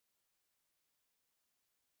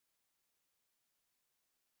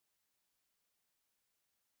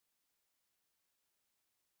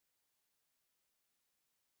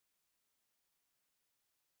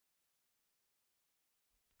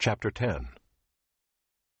Chapter 10.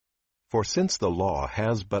 For since the law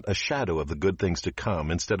has but a shadow of the good things to come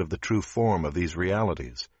instead of the true form of these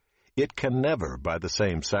realities, it can never, by the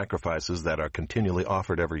same sacrifices that are continually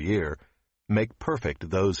offered every year, make perfect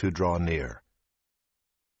those who draw near.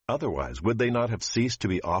 Otherwise, would they not have ceased to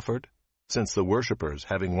be offered, since the worshippers,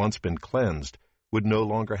 having once been cleansed, would no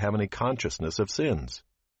longer have any consciousness of sins?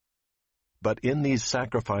 But in these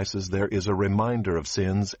sacrifices there is a reminder of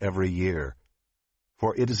sins every year.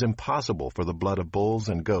 For it is impossible for the blood of bulls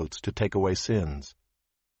and goats to take away sins.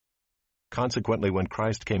 Consequently, when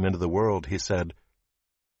Christ came into the world, he said,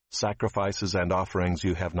 "Sacrifices and offerings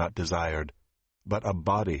you have not desired, but a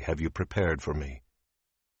body have you prepared for me.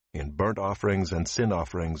 In burnt offerings and sin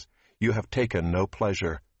offerings you have taken no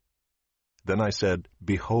pleasure. Then I said,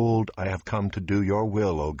 Behold, I have come to do your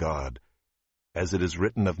will, O God, as it is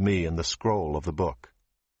written of me in the scroll of the book."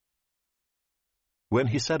 When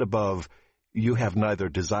he said above, "You have neither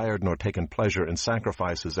desired nor taken pleasure in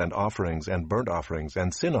sacrifices and offerings and burnt offerings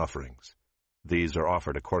and sin offerings," these are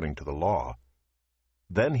offered according to the law.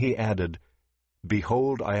 Then he added,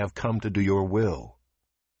 "Behold, I have come to do your will."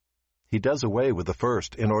 He does away with the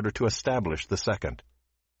first in order to establish the second.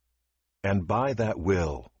 And by that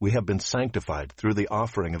will we have been sanctified through the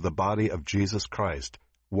offering of the body of Jesus Christ,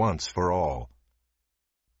 once for all.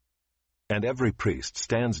 And every priest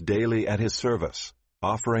stands daily at his service,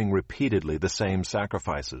 offering repeatedly the same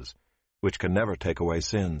sacrifices, which can never take away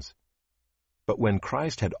sins. But when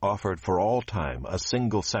Christ had offered for all time a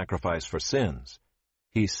single sacrifice for sins,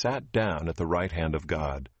 he sat down at the right hand of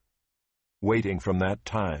God, waiting from that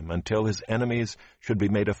time until his enemies should be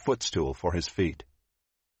made a footstool for his feet.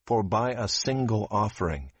 For by a single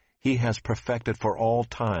offering he has perfected for all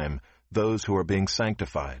time those who are being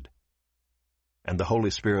sanctified. And the Holy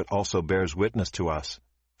Spirit also bears witness to us,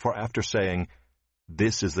 for after saying,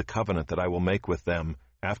 "This is the covenant that I will make with them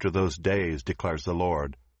after those days, declares the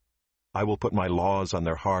Lord. I will put my laws on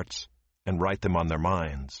their hearts and write them on their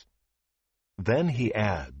minds." Then he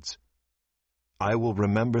adds, "I will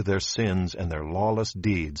remember their sins and their lawless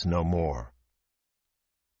deeds no more."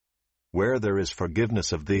 Where there is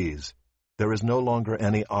forgiveness of these, there is no longer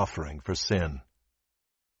any offering for sin.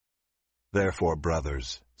 Therefore,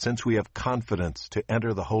 brothers, since we have confidence to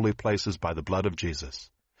enter the holy places by the blood of Jesus,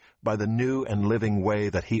 by the new and living way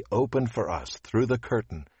that he opened for us through the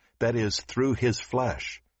curtain, that is, through his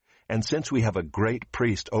flesh, and since we have a great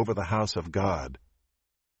priest over the house of God,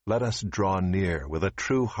 let us draw near with a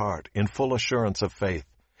true heart in full assurance of faith,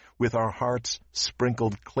 with our hearts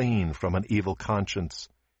sprinkled clean from an evil conscience,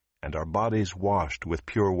 and our bodies washed with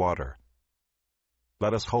pure water.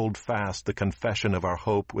 Let us hold fast the confession of our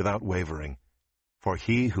hope without wavering, for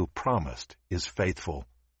he who promised is faithful.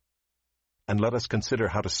 And let us consider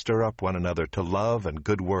how to stir up one another to love and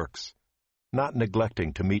good works, not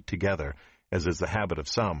neglecting to meet together, as is the habit of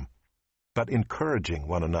some, but encouraging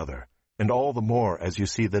one another, and all the more as you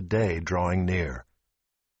see the day drawing near.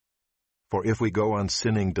 For if we go on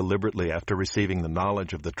sinning deliberately after receiving the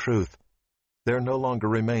knowledge of the truth, there no longer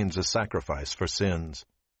remains a sacrifice for sins,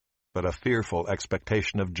 but a fearful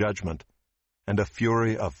expectation of judgment, and a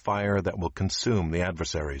fury of fire that will consume the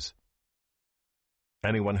adversaries.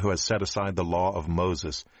 Anyone who has set aside the law of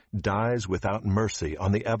Moses dies without mercy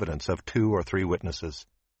on the evidence of 2 or 3 witnesses.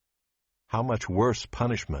 How much worse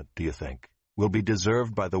punishment, do you think, will be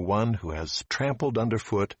deserved by the one who has trampled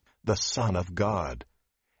underfoot the Son of God,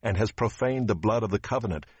 and has profaned the blood of the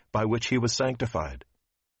covenant by which he was sanctified,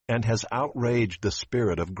 and has outraged the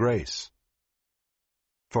Spirit of grace?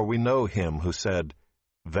 For we know him who said,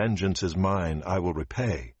 "Vengeance is mine, I will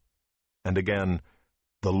repay," and again,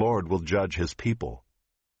 "The Lord will judge his people."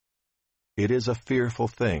 It is a fearful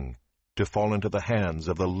thing to fall into the hands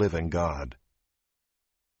of the living God.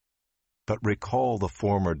 But recall the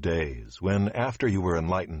former days, when, after you were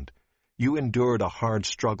enlightened, you endured a hard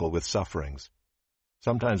struggle with sufferings,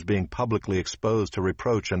 sometimes being publicly exposed to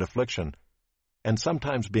reproach and affliction, and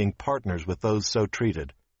sometimes being partners with those so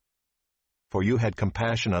treated. For you had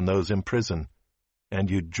compassion on those in prison, and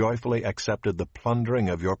you joyfully accepted the plundering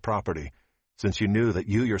of your property, since you knew that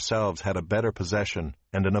you yourselves had a better possession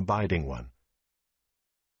and an abiding one.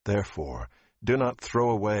 Therefore, do not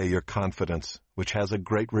throw away your confidence, which has a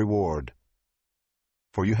great reward.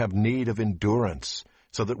 For you have need of endurance,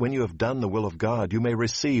 so that when you have done the will of God, you may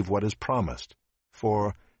receive what is promised.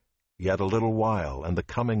 For, yet a little while, and the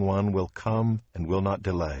coming one will come and will not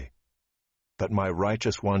delay. But my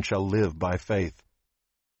righteous one shall live by faith,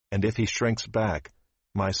 and if he shrinks back,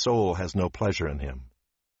 my soul has no pleasure in him.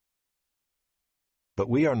 But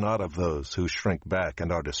we are not of those who shrink back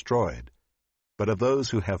and are destroyed, but of those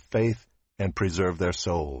who have faith and preserve their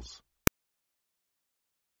souls.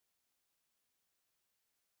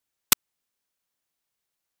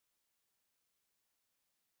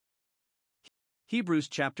 Hebrews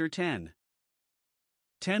chapter 10.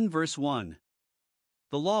 10 verse 1.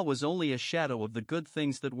 The law was only a shadow of the good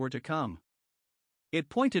things that were to come. It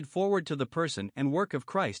pointed forward to the person and work of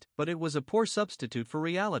Christ, but it was a poor substitute for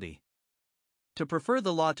reality. To prefer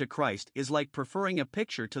the law to Christ is like preferring a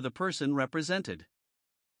picture to the person represented.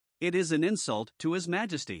 It is an insult to His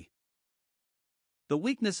Majesty. The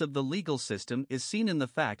weakness of the legal system is seen in the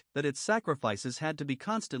fact that its sacrifices had to be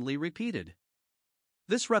constantly repeated.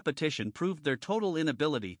 This repetition proved their total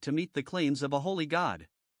inability to meet the claims of a holy God.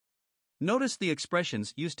 Notice the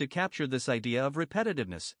expressions used to capture this idea of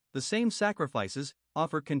repetitiveness: the same sacrifices,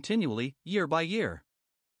 offered continually, year by year.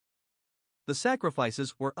 The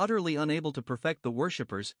sacrifices were utterly unable to perfect the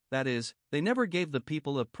worshippers, that is, they never gave the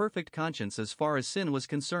people a perfect conscience as far as sin was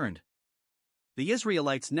concerned. The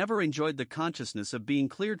Israelites never enjoyed the consciousness of being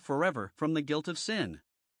cleared forever from the guilt of sin.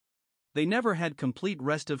 They never had complete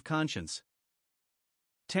rest of conscience.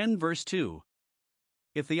 10 verse 2.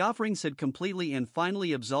 If the offerings had completely and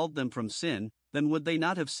finally absolved them from sin, then would they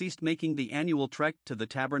not have ceased making the annual trek to the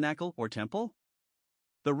tabernacle or temple?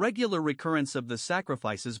 The regular recurrence of the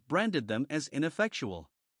sacrifices branded them as ineffectual.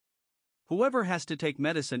 Whoever has to take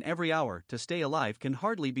medicine every hour to stay alive can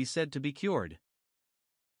hardly be said to be cured.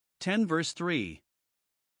 10 verse 3.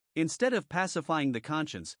 Instead of pacifying the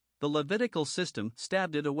conscience, the Levitical system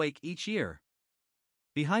stabbed it awake each year.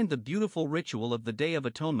 Behind the beautiful ritual of the Day of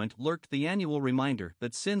Atonement lurked the annual reminder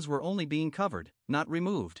that sins were only being covered, not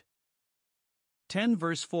removed. 10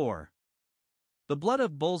 verse 4. The blood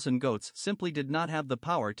of bulls and goats simply did not have the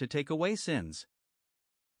power to take away sins.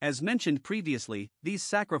 As mentioned previously, these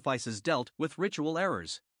sacrifices dealt with ritual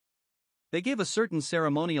errors. They gave a certain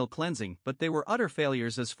ceremonial cleansing, but they were utter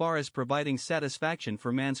failures as far as providing satisfaction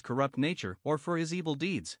for man's corrupt nature or for his evil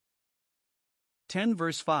deeds. 10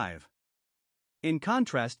 verse 5. In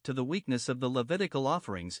contrast to the weakness of the Levitical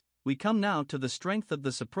offerings, we come now to the strength of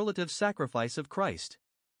the superlative sacrifice of Christ.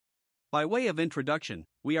 By way of introduction,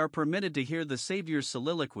 we are permitted to hear the Savior's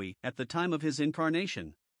soliloquy at the time of his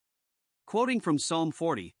incarnation. Quoting from Psalm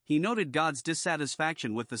 40, he noted God's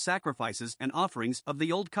dissatisfaction with the sacrifices and offerings of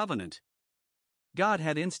the Old Covenant. God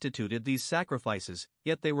had instituted these sacrifices,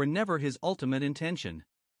 yet they were never his ultimate intention.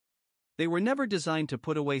 They were never designed to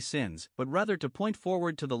put away sins, but rather to point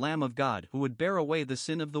forward to the Lamb of God who would bear away the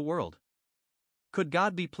sin of the world. Could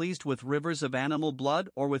God be pleased with rivers of animal blood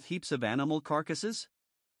or with heaps of animal carcasses?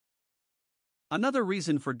 Another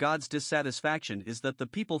reason for God's dissatisfaction is that the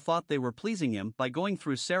people thought they were pleasing him by going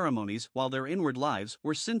through ceremonies while their inward lives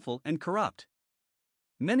were sinful and corrupt.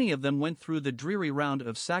 Many of them went through the dreary round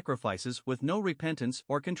of sacrifices with no repentance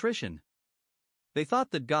or contrition. They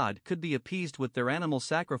thought that God could be appeased with their animal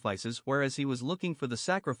sacrifices, whereas he was looking for the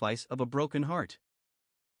sacrifice of a broken heart.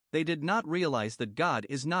 They did not realize that God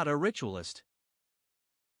is not a ritualist.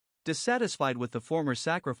 Dissatisfied with the former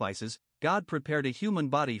sacrifices, God prepared a human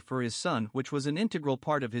body for his Son, which was an integral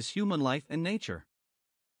part of his human life and nature.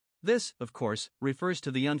 This, of course, refers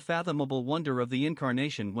to the unfathomable wonder of the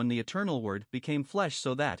incarnation when the eternal Word became flesh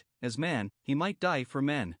so that, as man, he might die for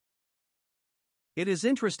men. It is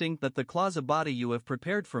interesting that the clause "a body you have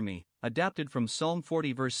prepared for me," adapted from Psalm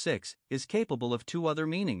 40 verse 6, is capable of two other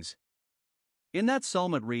meanings. In that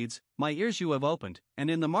psalm it reads, "My ears you have opened,"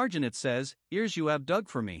 and in the margin it says, "Ears you have dug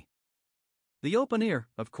for me." The open ear,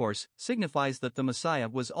 of course, signifies that the Messiah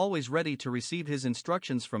was always ready to receive his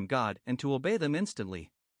instructions from God and to obey them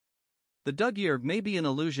instantly. The dug ear may be an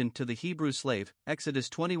allusion to the Hebrew slave, Exodus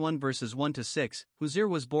 21 verses 1 to 6, whose ear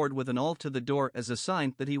was bored with an awl to the door as a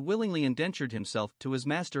sign that he willingly indentured himself to his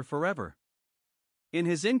master forever. In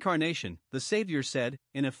his incarnation, the Savior said,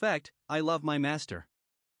 in effect, "I love my master.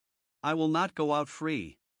 I will not go out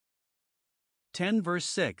free." 10 verse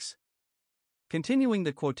 6. Continuing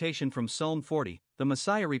the quotation from Psalm 40, the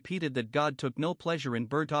Messiah repeated that God took no pleasure in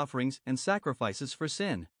burnt offerings and sacrifices for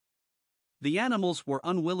sin. The animals were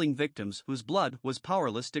unwilling victims whose blood was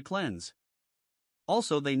powerless to cleanse.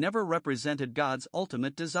 Also, they never represented God's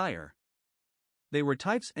ultimate desire. They were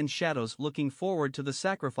types and shadows looking forward to the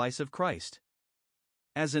sacrifice of Christ.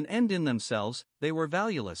 As an end in themselves, they were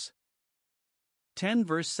valueless. 10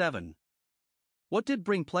 verse 7. What did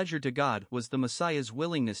bring pleasure to God was the Messiah's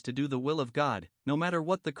willingness to do the will of God, no matter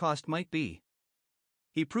what the cost might be.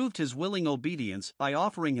 He proved his willing obedience by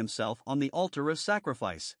offering himself on the altar of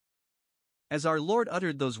sacrifice. As our Lord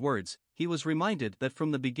uttered those words, he was reminded that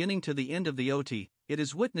from the beginning to the end of the OT, it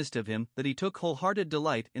is witnessed of him that he took wholehearted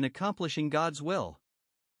delight in accomplishing God's will.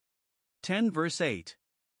 10 verse 8.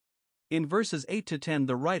 In verses 8 to 10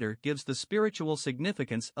 the writer gives the spiritual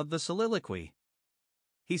significance of the soliloquy.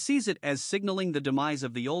 He sees it as signaling the demise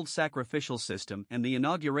of the old sacrificial system and the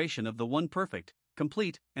inauguration of the one perfect,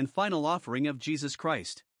 complete, and final offering of Jesus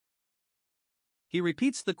Christ. He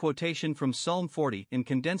repeats the quotation from Psalm 40 in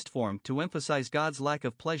condensed form to emphasize God's lack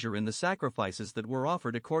of pleasure in the sacrifices that were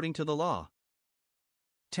offered according to the law.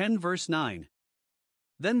 10 verse 9.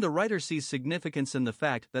 Then the writer sees significance in the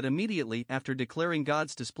fact that immediately after declaring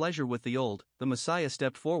God's displeasure with the old, the Messiah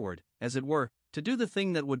stepped forward, as it were, to do the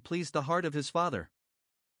thing that would please the heart of his Father.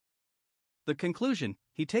 The conclusion: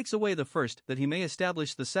 he takes away the first that he may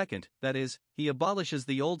establish the second, that is, he abolishes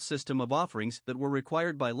the old system of offerings that were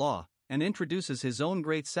required by law, and introduces his own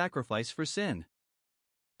great sacrifice for sin.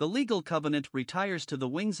 The legal covenant retires to the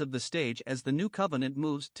wings of the stage as the new covenant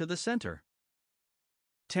moves to the center.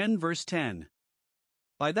 10 verse 10.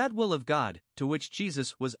 By that will of God, to which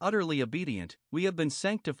Jesus was utterly obedient, we have been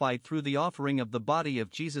sanctified through the offering of the body of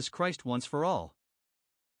Jesus Christ once for all.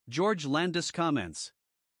 George Landis comments.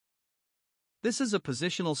 This is a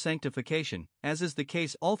positional sanctification, as is the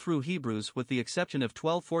case all through Hebrews with the exception of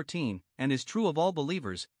 12:14, and is true of all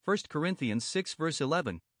believers, 1 Corinthians 6 verse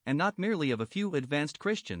 11, and not merely of a few advanced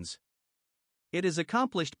Christians. It is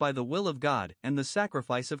accomplished by the will of God and the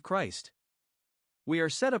sacrifice of Christ. We are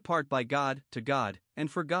set apart by God, to God,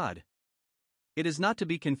 and for God. It is not to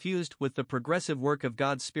be confused with the progressive work of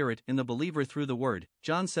God's Spirit in the believer through the Word,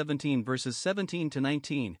 John 17 verses 17 to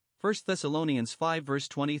 19, 1 Thessalonians 5 verse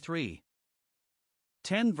 23.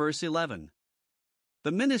 10 verse 11.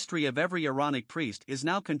 The ministry of every Aaronic priest is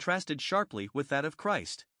now contrasted sharply with that of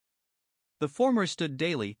Christ. The former stood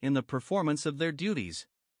daily in the performance of their duties.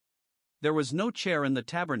 There was no chair in the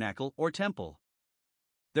tabernacle or temple.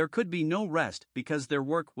 There could be no rest because their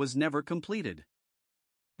work was never completed.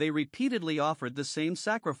 They repeatedly offered the same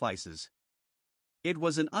sacrifices. It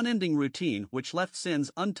was an unending routine which left sins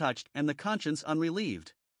untouched and the conscience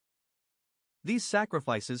unrelieved. These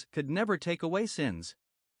sacrifices could never take away sins.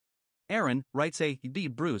 Aaron, writes A.D.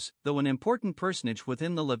 Bruce, though an important personage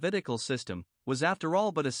within the Levitical system, was after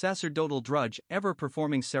all but a sacerdotal drudge ever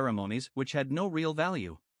performing ceremonies which had no real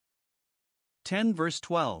value. 10 verse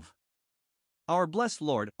 12. Our blessed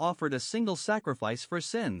Lord offered a single sacrifice for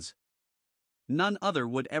sins. None other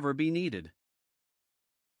would ever be needed.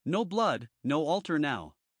 No blood, no altar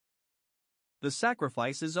now. The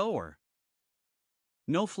sacrifice is o'er.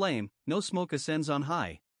 No flame, no smoke ascends on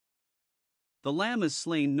high. The Lamb is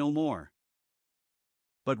slain no more.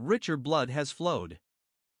 But richer blood has flowed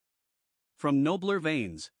from nobler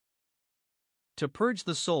veins to purge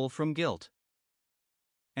the soul from guilt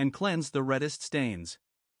and cleanse the reddest stains.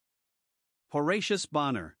 Horatius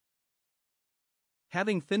Bonar.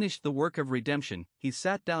 Having finished the work of redemption, he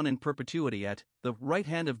sat down in perpetuity at the right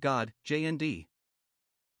hand of God, J.N.D.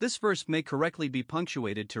 This verse may correctly be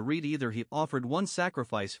punctuated to read either he offered one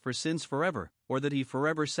sacrifice for sins forever, or that he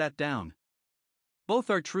forever sat down. Both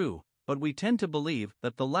are true, but we tend to believe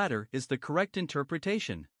that the latter is the correct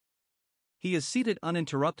interpretation. He is seated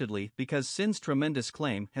uninterruptedly because sin's tremendous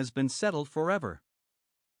claim has been settled forever.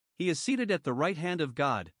 He is seated at the right hand of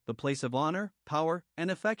God, the place of honor, power, and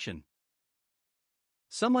affection.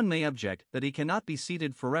 Someone may object that he cannot be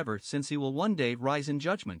seated forever since he will one day rise in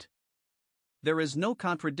judgment. There is no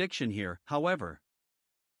contradiction here, however.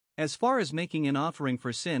 As far as making an offering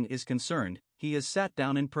for sin is concerned, he is sat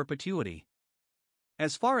down in perpetuity.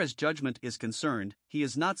 As far as judgment is concerned, he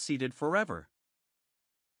is not seated forever.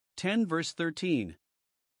 10 verse 13.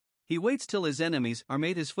 He waits till his enemies are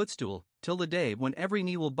made his footstool, till the day when every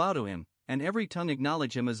knee will bow to him, and every tongue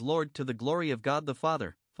acknowledge him as Lord to the glory of God the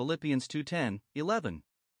Father. Philippians 2:10, 11.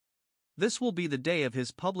 This will be the day of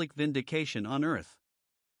his public vindication on earth.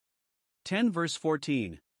 10 verse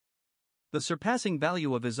 14. The surpassing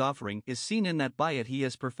value of his offering is seen in that by it he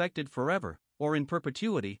has perfected forever, or in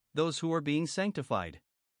perpetuity, those who are being sanctified.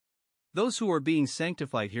 Those who are being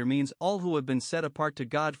sanctified here means all who have been set apart to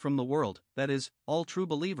God from the world, that is, all true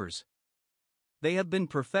believers. They have been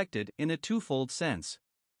perfected in a twofold sense.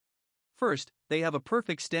 First, they have a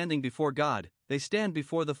perfect standing before God, they stand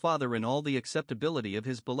before the Father in all the acceptability of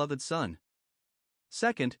His beloved Son.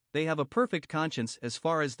 Second, they have a perfect conscience as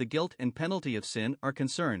far as the guilt and penalty of sin are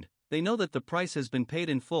concerned. They know that the price has been paid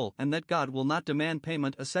in full and that God will not demand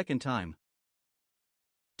payment a second time.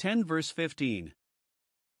 10 verse 15.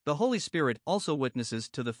 The Holy Spirit also witnesses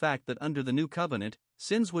to the fact that under the new covenant,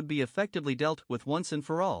 sins would be effectively dealt with once and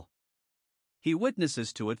for all. He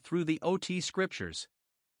witnesses to it through the OT scriptures.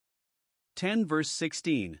 10 verse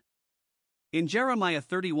 16. In Jeremiah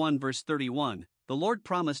 31 verse 31, the Lord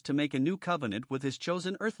promised to make a new covenant with His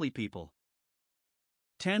chosen earthly people.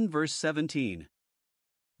 10 verse 17.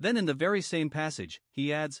 Then in the very same passage,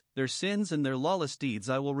 he adds, their sins and their lawless deeds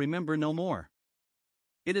I will remember no more.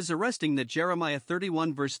 It is arresting that Jeremiah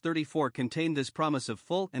 31 verse 34 contained this promise of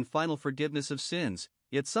full and final forgiveness of sins,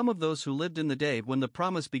 yet some of those who lived in the day when the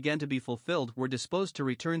promise began to be fulfilled were disposed to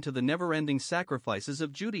return to the never-ending sacrifices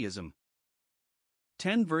of Judaism.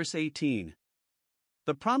 10 verse 18.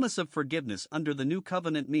 The promise of forgiveness under the new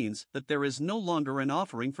covenant means that there is no longer an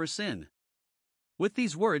offering for sin. With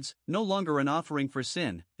these words, no longer an offering for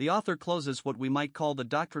sin, the author closes what we might call the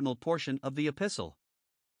doctrinal portion of the epistle.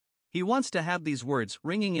 He wants to have these words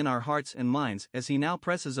ringing in our hearts and minds as he now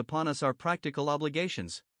presses upon us our practical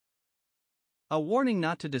obligations. A warning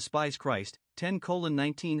not to despise Christ,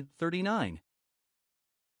 10:19-39.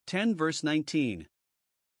 10 verse 19.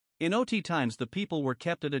 In OT times the people were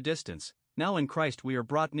kept at a distance, now in Christ we are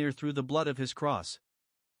brought near through the blood of his cross.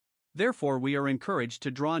 Therefore we are encouraged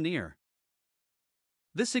to draw near.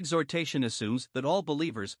 This exhortation assumes that all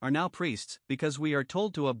believers are now priests because we are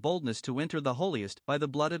told to have boldness to enter the holiest by the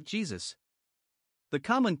blood of Jesus. The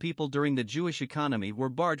common people during the Jewish economy were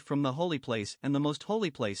barred from the holy place and the most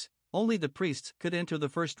holy place. Only the priests could enter the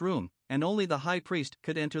first room, and only the high priest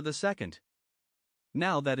could enter the second.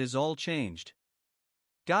 Now that is all changed.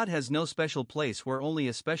 God has no special place where only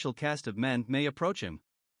a special caste of men may approach him.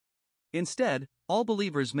 Instead, all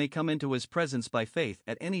believers may come into his presence by faith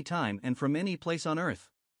at any time and from any place on earth.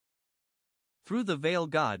 Through the veil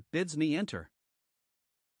God bids me enter.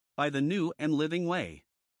 By the new and living way.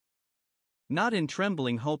 Not in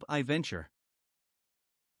trembling hope I venture.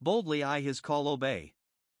 Boldly I his call obey.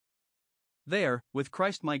 There, with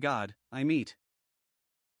Christ my God, I meet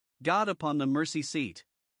God upon the mercy seat.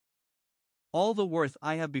 All the worth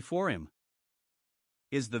I have before him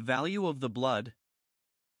is the value of the blood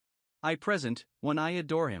I present when I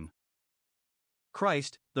adore him.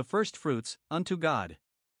 Christ, the first fruits, unto God.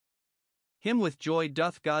 Him with joy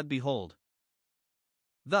doth God behold.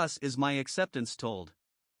 Thus is my acceptance told.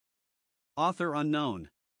 Author unknown.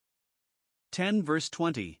 10 verse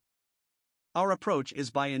 20. Our approach is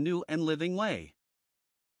by a new and living way.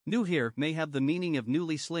 New here may have the meaning of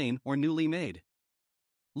newly slain or newly made.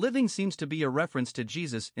 Living seems to be a reference to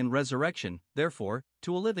Jesus in resurrection, therefore,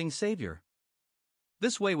 to a living Savior.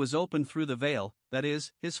 This way was opened through the veil, that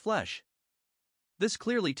is, his flesh. This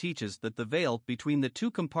clearly teaches that the veil between the two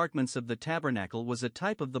compartments of the tabernacle was a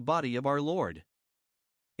type of the body of our Lord.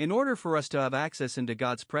 In order for us to have access into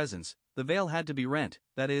God's presence, the veil had to be rent,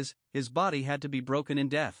 that is, his body had to be broken in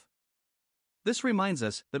death. This reminds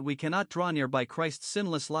us that we cannot draw near by Christ's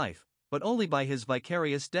sinless life, but only by his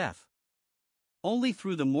vicarious death. Only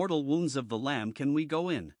through the mortal wounds of the Lamb can we go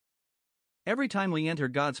in. Every time we enter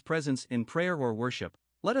God's presence in prayer or worship,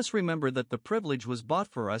 let us remember that the privilege was bought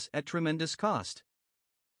for us at tremendous cost.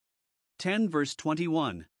 10 verse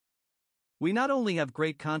 21. We not only have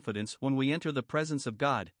great confidence when we enter the presence of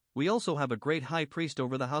God, we also have a great high priest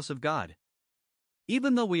over the house of God.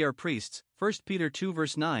 Even though we are priests, 1 Peter 2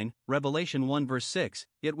 verse 9, Revelation 1 verse 6,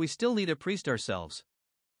 yet we still need a priest ourselves.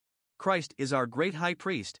 Christ is our great high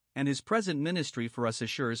priest, and his present ministry for us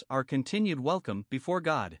assures our continued welcome before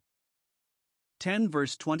God. 10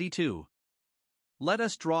 verse 22. Let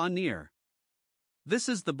us draw near. This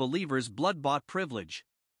is the believer's blood-bought privilege.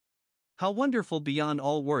 How wonderful beyond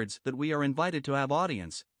all words that we are invited to have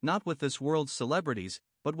audience, not with this world's celebrities,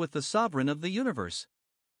 but with the sovereign of the universe.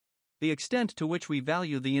 The extent to which we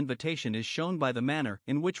value the invitation is shown by the manner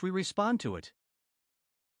in which we respond to it.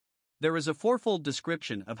 There is a fourfold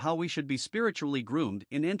description of how we should be spiritually groomed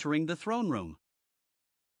in entering the throne room.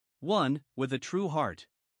 1. With a true heart.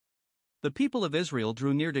 The people of Israel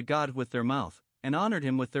drew near to God with their mouth, and honored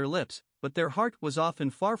him with their lips, but their heart was often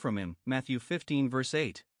far from him, Matthew 15 verse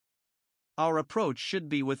 8. Our approach should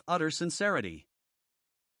be with utter sincerity.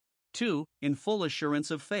 2. In full assurance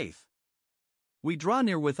of faith. We draw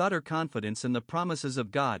near with utter confidence in the promises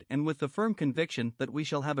of God and with the firm conviction that we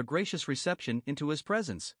shall have a gracious reception into his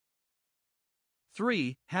presence.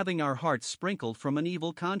 3. Having our hearts sprinkled from an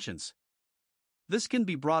evil conscience. This can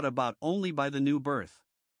be brought about only by the new birth.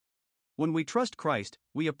 When we trust Christ,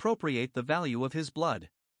 we appropriate the value of his blood.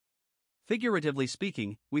 Figuratively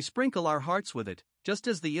speaking, we sprinkle our hearts with it, just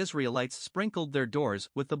as the Israelites sprinkled their doors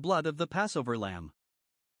with the blood of the Passover lamb.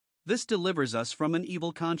 This delivers us from an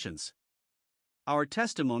evil conscience. Our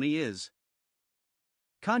testimony is,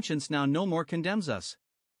 conscience now no more condemns us.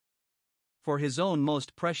 For his own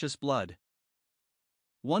most precious blood,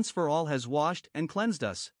 once for all has washed and cleansed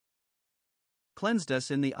us. Cleansed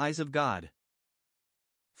us in the eyes of God.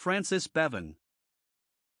 Francis Bevan.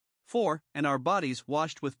 4. And our bodies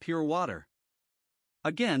washed with pure water.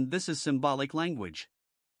 Again, this is symbolic language.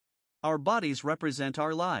 Our bodies represent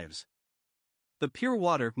our lives. The pure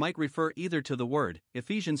water might refer either to the Word,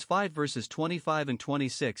 Ephesians 5 verses 25 and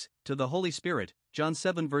 26, to the Holy Spirit, John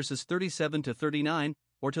 7 verses 37 to 39,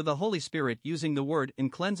 or to the Holy Spirit using the Word in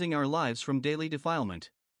cleansing our lives from daily defilement.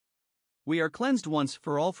 We are cleansed once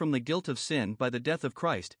for all from the guilt of sin by the death of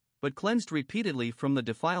Christ, but cleansed repeatedly from the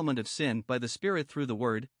defilement of sin by the Spirit through the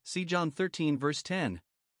Word, see John 13 verse 10.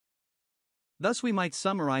 Thus we might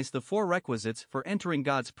summarize the four requisites for entering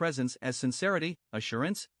God's presence as sincerity,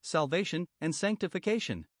 assurance, salvation, and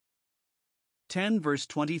sanctification. 10 verse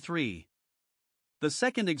 23. The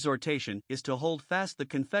second exhortation is to hold fast the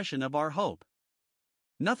confession of our hope.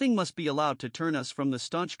 Nothing must be allowed to turn us from the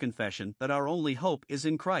staunch confession that our only hope is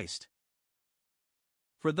in Christ.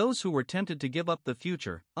 For those who were tempted to give up the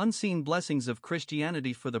future, unseen blessings of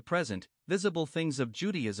Christianity for the present, visible things of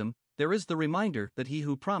Judaism, there is the reminder that he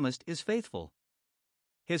who promised is faithful.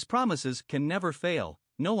 His promises can never fail,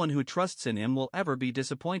 no one who trusts in him will ever be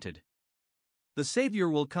disappointed. The Savior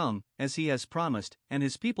will come, as he has promised, and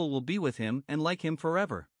his people will be with him and like him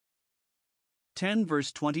forever. 10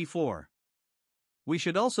 verse 24. We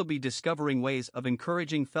should also be discovering ways of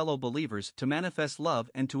encouraging fellow believers to manifest love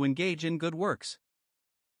and to engage in good works.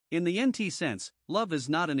 In the NT sense, love is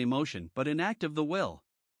not an emotion but an act of the will.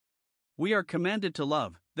 We are commanded to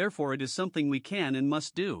love, therefore it is something we can and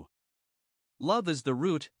must do. Love is the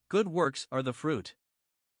root, good works are the fruit.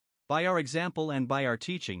 By our example and by our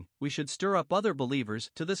teaching, we should stir up other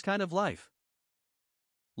believers to this kind of life.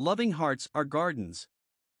 Loving hearts are gardens.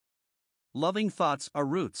 Loving thoughts are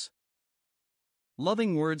roots.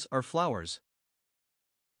 Loving words are flowers.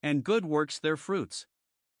 And good works their fruits.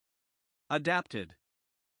 Adapted.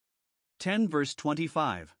 10 verse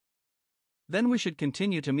 25. Then we should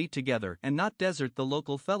continue to meet together and not desert the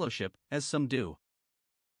local fellowship, as some do.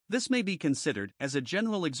 This may be considered as a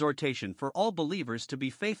general exhortation for all believers to be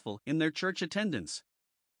faithful in their church attendance.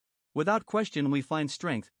 Without question, we find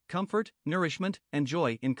strength, comfort, nourishment, and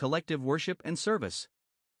joy in collective worship and service.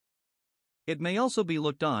 It may also be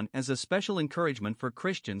looked on as a special encouragement for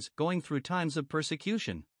Christians going through times of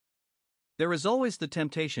persecution. There is always the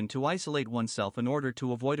temptation to isolate oneself in order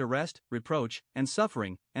to avoid arrest, reproach, and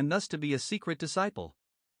suffering, and thus to be a secret disciple.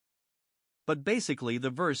 But basically, the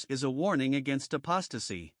verse is a warning against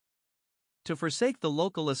apostasy. To forsake the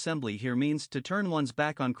local assembly here means to turn one's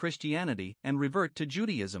back on Christianity and revert to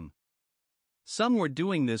Judaism. Some were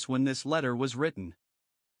doing this when this letter was written.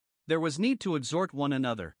 There was need to exhort one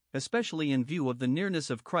another, especially in view of the nearness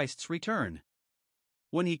of Christ's return.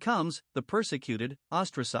 When he comes, the persecuted,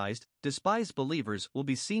 ostracized, despised believers will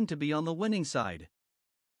be seen to be on the winning side.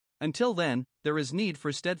 Until then, there is need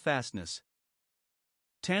for steadfastness.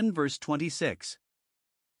 10 verse 26.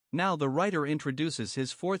 Now the writer introduces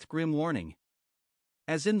his fourth grim warning.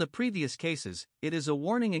 As in the previous cases, it is a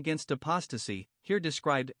warning against apostasy, here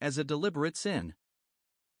described as a deliberate sin.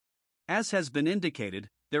 As has been indicated,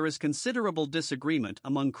 there is considerable disagreement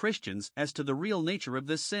among Christians as to the real nature of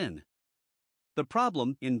this sin. The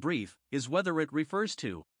problem, in brief, is whether it refers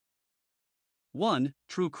to 1.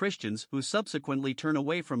 True Christians who subsequently turn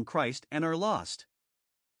away from Christ and are lost.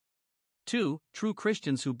 2. True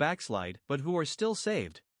Christians who backslide but who are still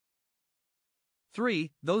saved.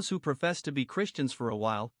 3. Those who profess to be Christians for a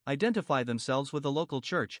while, identify themselves with a local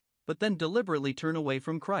church, but then deliberately turn away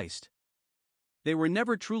from Christ. They were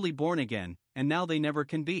never truly born again, and now they never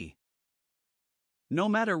can be. No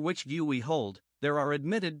matter which view we hold, there are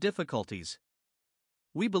admitted difficulties.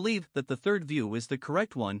 We believe that the third view is the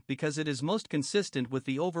correct one because it is most consistent with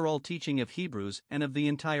the overall teaching of Hebrews and of the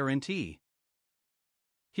entire NT.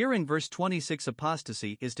 Here in verse 26,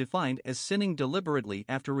 apostasy is defined as sinning deliberately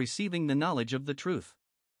after receiving the knowledge of the truth.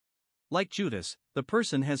 Like Judas, the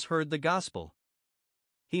person has heard the gospel.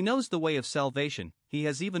 He knows the way of salvation, he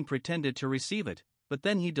has even pretended to receive it, but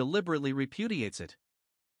then he deliberately repudiates it.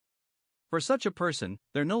 For such a person,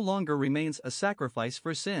 there no longer remains a sacrifice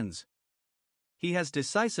for sins. He has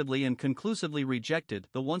decisively and conclusively rejected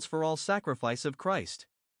the once-for-all sacrifice of Christ.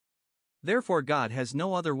 Therefore, God has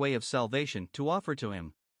no other way of salvation to offer to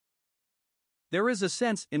him. There is a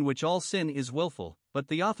sense in which all sin is willful, but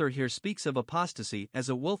the author here speaks of apostasy as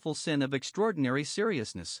a willful sin of extraordinary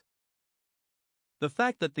seriousness. The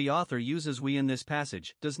fact that the author uses "we" in this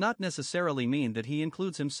passage does not necessarily mean that he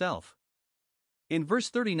includes himself. In verse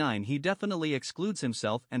 39, he definitely excludes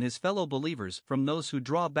himself and his fellow believers from those who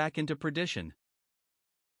draw back into perdition.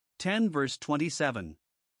 10 verse 27.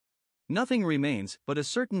 Nothing remains but a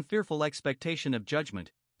certain fearful expectation of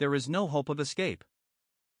judgment, there is no hope of escape.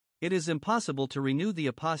 It is impossible to renew the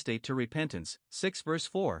apostate to repentance, 6 verse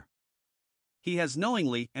 4. He has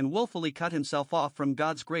knowingly and willfully cut himself off from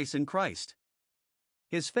God's grace in Christ.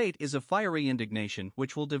 His fate is a fiery indignation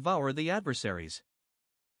which will devour the adversaries.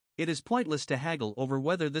 It is pointless to haggle over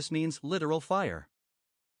whether this means literal fire.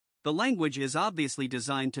 The language is obviously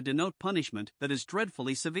designed to denote punishment that is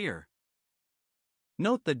dreadfully severe.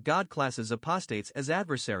 Note that God classes apostates as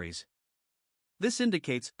adversaries. This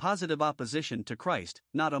indicates positive opposition to Christ,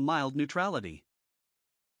 not a mild neutrality.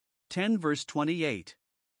 10 verse 28.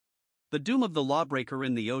 The doom of the lawbreaker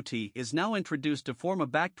in the OT is now introduced to form a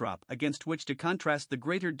backdrop against which to contrast the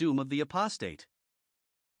greater doom of the apostate.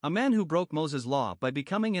 A man who broke Moses' law by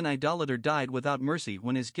becoming an idolater died without mercy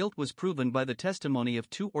when his guilt was proven by the testimony of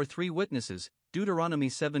 2 or 3 witnesses, Deuteronomy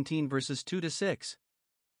 17 verses 2 to 6.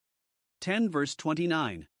 10 verse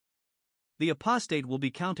 29. The apostate will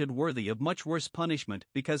be counted worthy of much worse punishment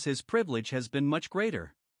because his privilege has been much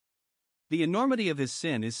greater. The enormity of his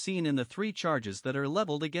sin is seen in the 3 charges that are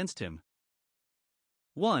leveled against him.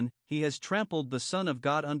 1. He has trampled the Son of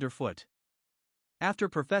God underfoot. After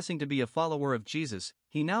professing to be a follower of Jesus,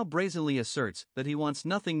 he now brazenly asserts that he wants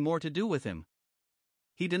nothing more to do with him.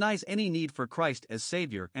 He denies any need for Christ as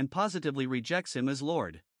Savior and positively rejects him as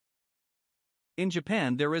Lord. In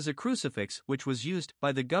Japan, there is a crucifix which was used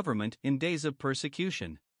by the government in days of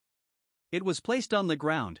persecution. It was placed on the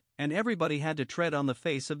ground, and everybody had to tread on the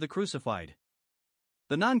face of the crucified.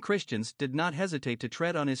 The non-Christians did not hesitate to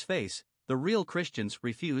tread on his face, the real Christians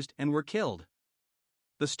refused and were killed.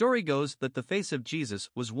 The story goes that the face of Jesus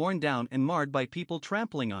was worn down and marred by people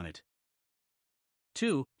trampling on it.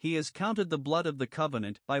 2. He has counted the blood of the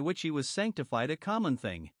covenant by which he was sanctified a common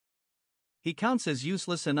thing. He counts as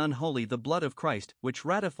useless and unholy the blood of Christ which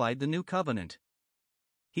ratified the new covenant.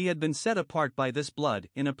 He had been set apart by this blood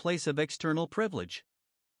in a place of external privilege.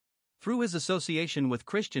 Through his association with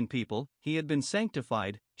Christian people, he had been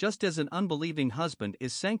sanctified, just as an unbelieving husband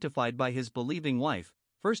is sanctified by his believing wife,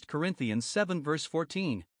 1 Corinthians 7 verse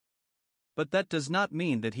 14. But that does not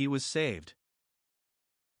mean that he was saved.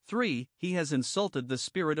 3. He has insulted the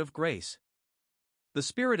Spirit of grace. The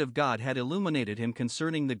Spirit of God had illuminated him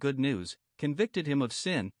concerning the good news, convicted him of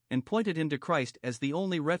sin, and pointed him to Christ as the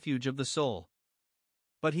only refuge of the soul.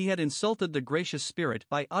 But he had insulted the gracious Spirit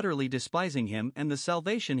by utterly despising him and the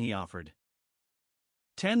salvation he offered.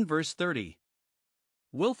 10 verse 30.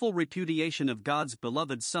 Willful repudiation of God's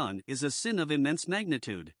beloved Son is a sin of immense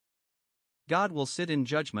magnitude. God will sit in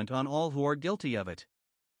judgment on all who are guilty of it.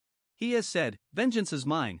 He has said, "Vengeance is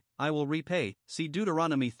mine, I will repay," see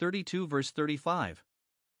Deuteronomy 32 verse 35.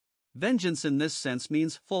 Vengeance in this sense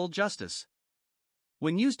means full justice.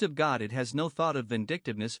 When used of God, it has no thought of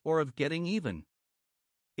vindictiveness or of getting even.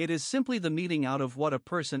 It is simply the meting out of what a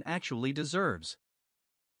person actually deserves.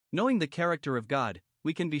 Knowing the character of God,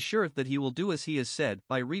 we can be sure that he will do as he has said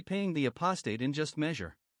by repaying the apostate in just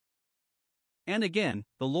measure. And again,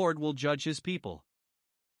 the Lord will judge his people.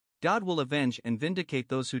 God will avenge and vindicate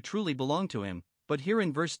those who truly belong to him, but here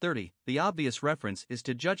in verse 30, the obvious reference is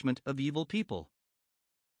to judgment of evil people.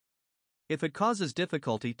 If it causes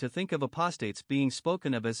difficulty to think of apostates being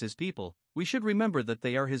spoken of as his people, we should remember that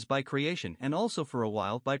they are his by creation and also for a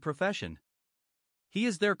while by profession. He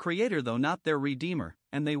is their creator though not their redeemer,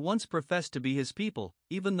 and they once professed to be his people,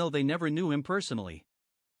 even though they never knew him personally.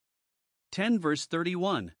 10 verse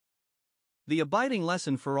 31. The abiding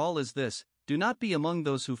lesson for all is this: do not be among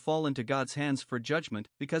those who fall into God's hands for judgment,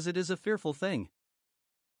 because it is a fearful thing.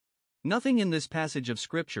 Nothing in this passage of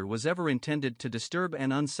Scripture was ever intended to disturb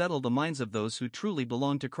and unsettle the minds of those who truly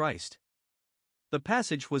belong to Christ. The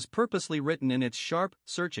passage was purposely written in its sharp,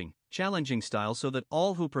 searching, challenging style so that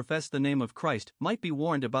all who profess the name of Christ might be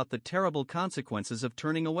warned about the terrible consequences of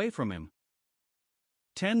turning away from him.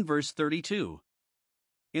 10 verse 32.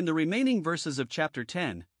 In the remaining verses of chapter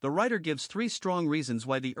 10, the writer gives 3 strong reasons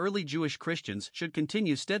why the early Jewish Christians should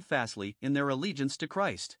continue steadfastly in their allegiance to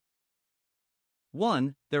Christ.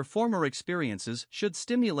 1. Their former experiences should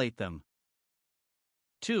stimulate them.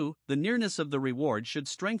 2. The nearness of the reward should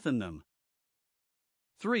strengthen them.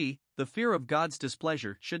 3. The fear of God's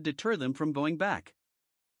displeasure should deter them from going back.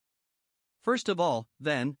 First of all,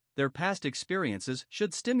 then, their past experiences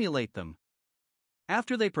should stimulate them.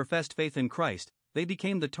 After they professed faith in Christ, they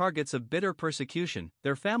became the targets of bitter persecution,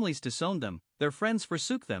 their families disowned them, their friends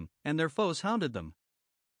forsook them, and their foes hounded them.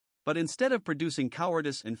 But instead of producing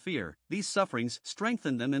cowardice and fear, these sufferings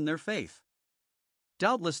strengthened them in their faith.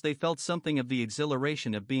 Doubtless they felt something of the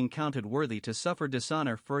exhilaration of being counted worthy to suffer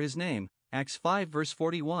dishonor for his name, Acts 5 verse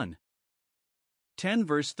 41. 10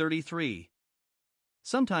 verse 33.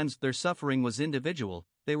 Sometimes their suffering was individual,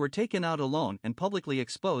 they were taken out alone and publicly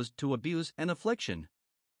exposed to abuse and affliction.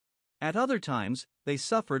 At other times, they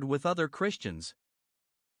suffered with other Christians.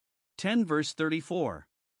 10 verse 34.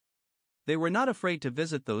 They were not afraid to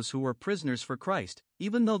visit those who were prisoners for Christ,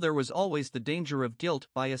 even though there was always the danger of guilt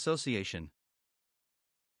by association.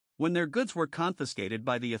 When their goods were confiscated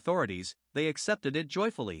by the authorities, they accepted it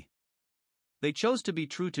joyfully. They chose to be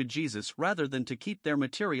true to Jesus rather than to keep their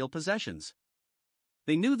material possessions.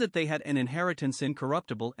 They knew that they had an inheritance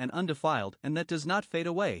incorruptible and undefiled and that does not fade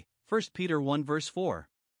away, 1 Peter 1 verse 4.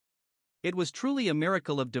 It was truly a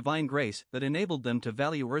miracle of divine grace that enabled them to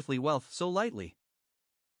value earthly wealth so lightly.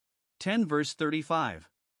 10 verse 35.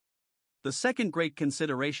 The second great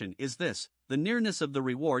consideration is this: the nearness of the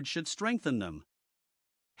reward should strengthen them.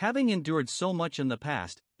 Having endured so much in the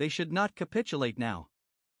past, they should not capitulate now.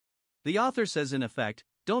 The author says in effect,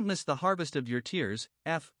 don't miss the harvest of your tears,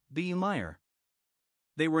 F. B. Meyer.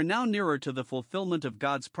 They were now nearer to the fulfillment of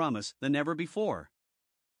God's promise than ever before.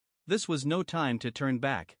 This was no time to turn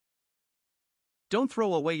back. Don't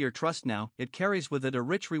throw away your trust now, it carries with it a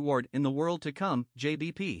rich reward in the world to come,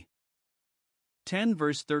 JBP. 10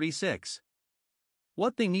 verse 36.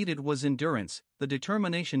 What they needed was endurance, the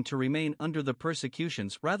determination to remain under the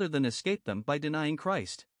persecutions rather than escape them by denying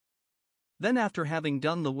Christ. Then after having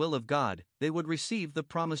done the will of God, they would receive the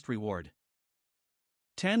promised reward.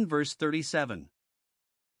 10 verse 37.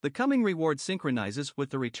 The coming reward synchronizes with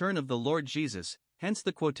the return of the Lord Jesus, hence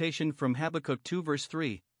the quotation from Habakkuk 2 verse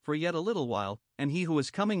 3, for yet a little while, and he who is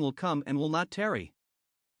coming will come and will not tarry.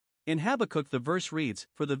 In Habakkuk the verse reads,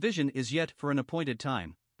 for the vision is yet for an appointed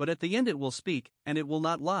time, but at the end it will speak, and it will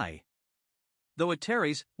not lie. Though it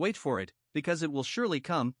tarries, wait for it, because it will surely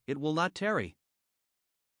come, it will not tarry.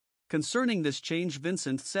 Concerning this change,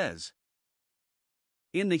 Vincent says,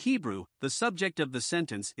 in the Hebrew, the subject of the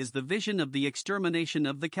sentence is the vision of the extermination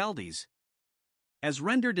of the Chaldees. As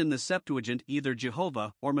rendered in the Septuagint, either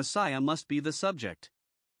Jehovah or Messiah must be the subject.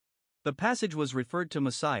 The passage was referred to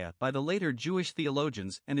Messiah by the later Jewish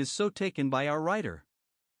theologians and is so taken by our writer.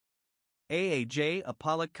 A.J.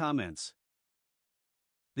 Apollock comments.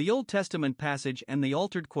 The Old Testament passage and the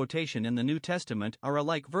altered quotation in the New Testament are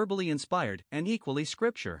alike verbally inspired and equally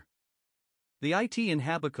scripture. The it in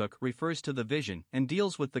Habakkuk refers to the vision and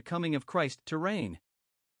deals with the coming of Christ to reign.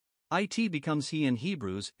 It becomes he in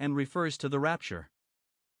Hebrews and refers to the rapture.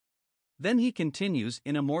 Then he continues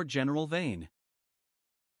in a more general vein.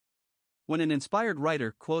 When an inspired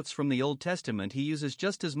writer quotes from the Old Testament, he uses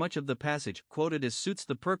just as much of the passage quoted as suits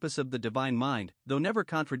the purpose of the divine mind, though never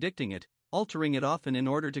contradicting it, altering it often in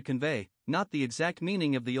order to convey, not the exact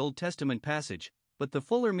meaning of the Old Testament passage, but the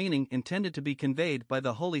fuller meaning intended to be conveyed by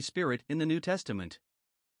the Holy Spirit in the New Testament.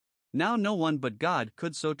 Now no one but God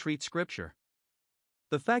could so treat Scripture.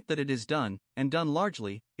 The fact that it is done, and done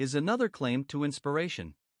largely, is another claim to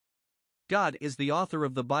inspiration. God is the author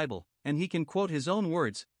of the Bible, and he can quote his own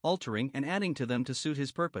words, altering and adding to them to suit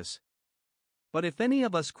his purpose. But if any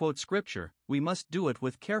of us quote Scripture, we must do it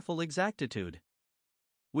with careful exactitude.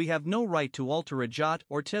 We have no right to alter a jot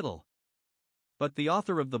or tittle. But the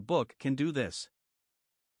author of the book can do this.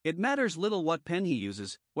 It matters little what pen he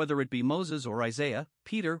uses, whether it be Moses or Isaiah,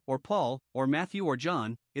 Peter or Paul, or Matthew or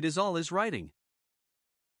John, it is all his writing.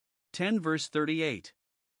 10 verse 38.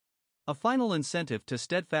 A final incentive to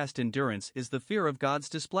steadfast endurance is the fear of God's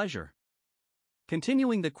displeasure.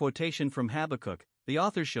 Continuing the quotation from Habakkuk, the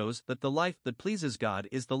author shows that the life that pleases God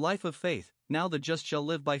is the life of faith. Now the just shall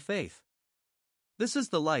live by faith. This is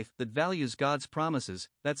the life that values God's promises,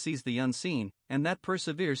 that sees the unseen, and that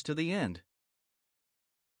perseveres to the end.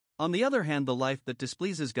 On the other hand, the life that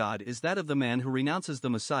displeases God is that of the man who renounces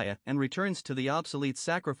the Messiah and returns to the obsolete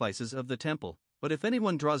sacrifices of the temple. But if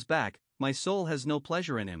anyone draws back, my soul has no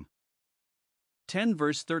pleasure in him. 10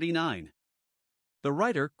 verse 39. The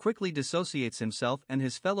writer quickly dissociates himself and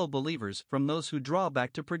his fellow believers from those who draw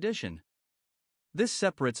back to perdition. This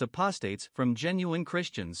separates apostates from genuine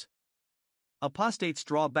Christians. Apostates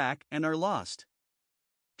draw back and are lost.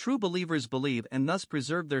 True believers believe and thus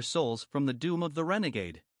preserve their souls from the doom of the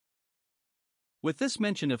renegade. With this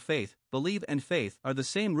mention of faith, believe and faith are the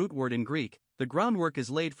same root word in Greek. The groundwork is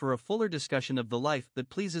laid for a fuller discussion of the life that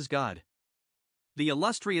pleases God. The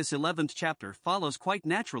illustrious 11th chapter follows quite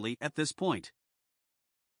naturally at this point.